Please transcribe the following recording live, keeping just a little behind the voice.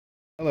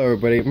Hello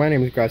everybody, my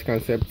name is Grass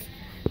Concept,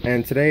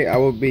 and today I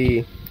will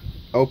be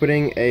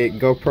opening a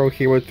GoPro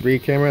Hero 3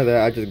 camera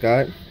that I just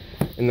got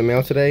in the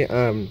mail today.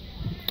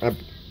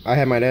 I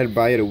had my dad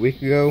buy it a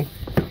week ago,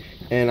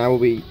 and I will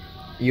be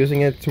using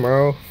it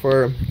tomorrow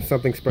for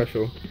something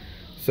special.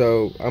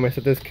 So I'm gonna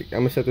set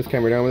this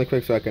camera down really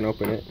quick so I can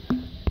open it.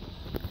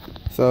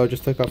 So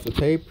just take off the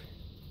tape.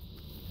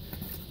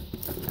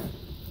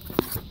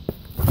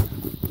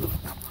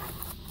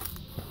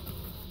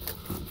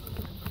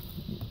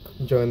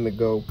 Join the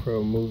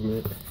GoPro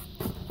movement.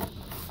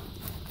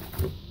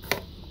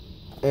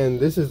 And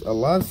this is a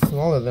lot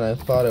smaller than I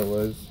thought it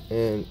was,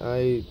 and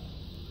I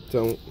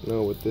don't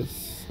know what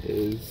this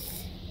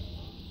is.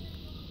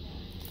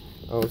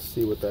 I'll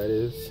see what that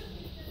is.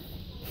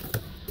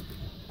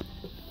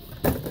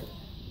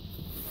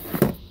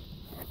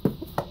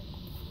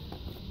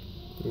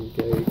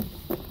 Okay,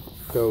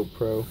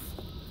 GoPro.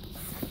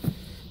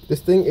 This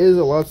thing is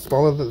a lot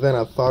smaller than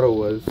I thought it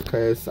was,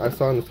 because I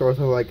saw it in the store,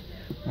 so I was like,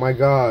 my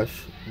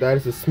gosh, that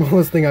is the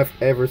smallest thing I've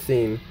ever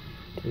seen.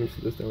 Let me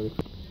sit this down really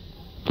quick.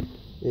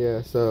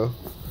 Yeah, so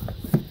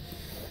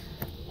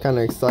kind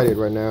of excited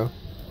right now.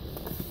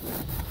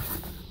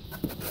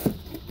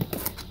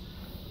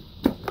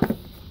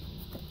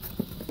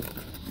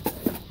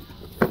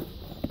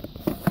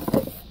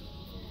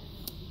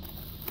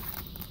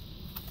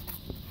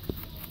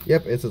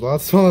 Yep, it's a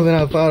lot smaller than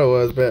I thought it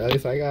was, but at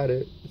least I got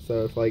it.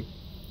 So it's like,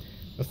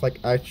 that's like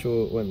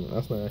actual, well, no,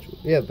 that's not actual.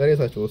 Yeah, that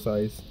is actual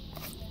size.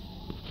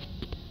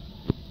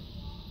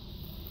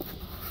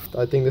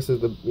 I think this is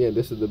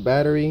the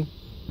battery.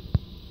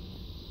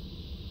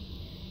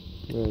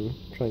 And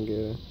try and get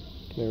a,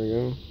 there we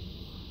go.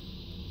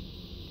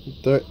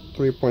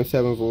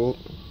 3.7 volt.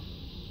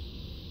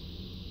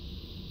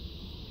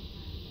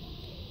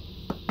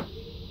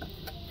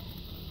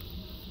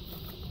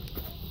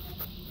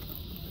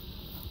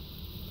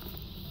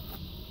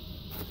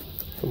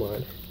 Come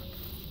on.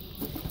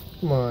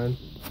 Come on.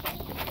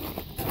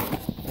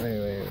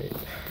 Wait.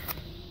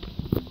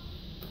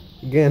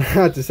 Again, I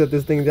have to set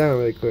this thing down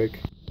really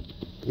quick.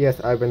 Yes,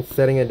 I've been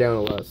setting it down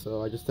a lot,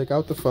 so I just took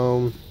out the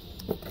foam.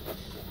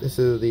 This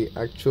is the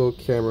actual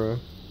camera.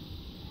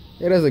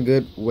 It has a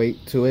good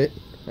weight to it,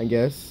 I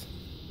guess.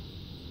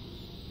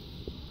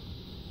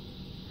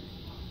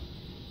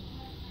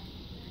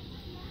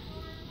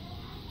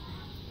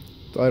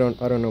 So I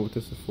don't know what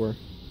this is for.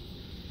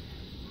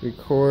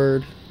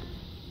 Record,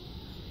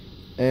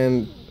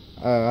 and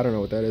I don't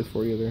know what that is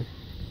for either.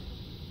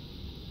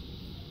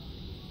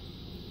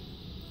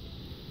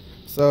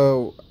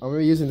 So I'm gonna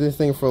be using this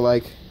thing for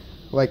like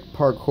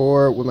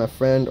parkour with my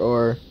friend,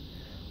 or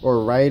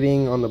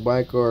riding on the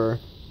bike, or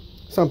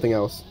something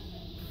else.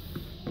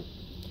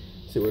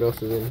 Let's see what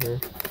else is in here.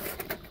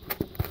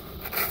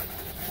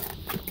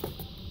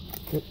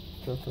 Yep,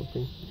 got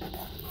something.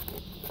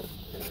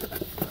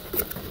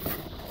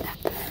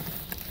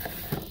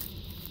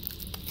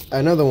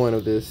 Another one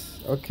of this.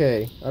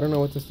 Okay, I don't know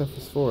what this stuff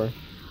is for.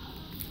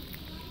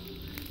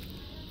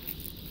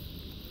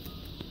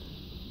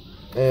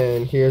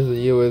 And here's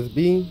the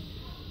USB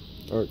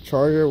or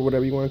charger,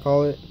 whatever you want to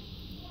call it.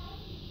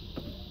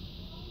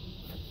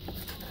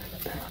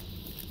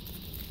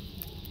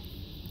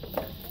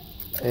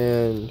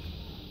 And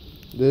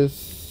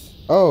this,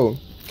 oh,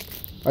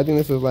 I think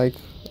this is like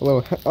a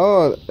little,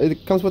 oh,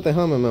 it comes with a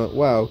helmet mount.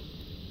 Wow.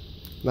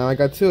 Now I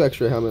got 2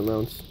 extra helmet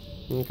mounts.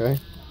 Okay.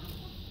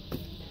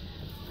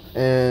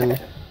 And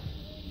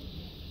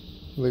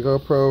the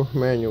GoPro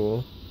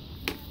manual.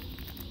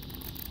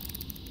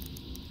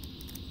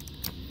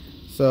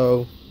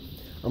 So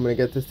I'm gonna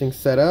get this thing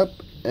set up,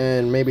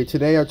 and maybe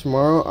today or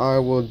tomorrow I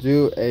will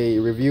do a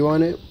review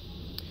on it.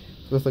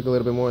 So let's look a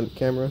little bit more on the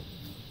camera.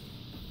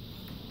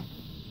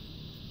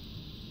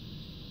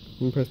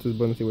 Let me press this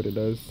button and see what it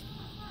does.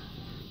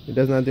 It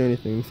does not do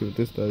anything. Let's see what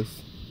this does.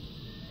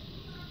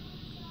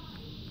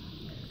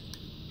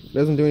 It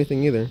doesn't do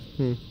anything either.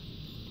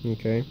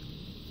 Okay.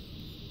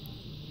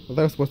 I thought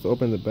I was supposed to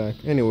open the back.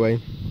 Anyway,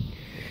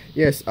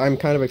 yes, I'm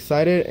kind of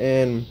excited,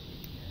 and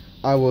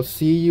I will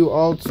see you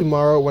all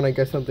tomorrow when I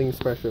get something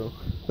special.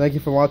 Thank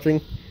you for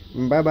watching.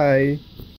 Bye bye.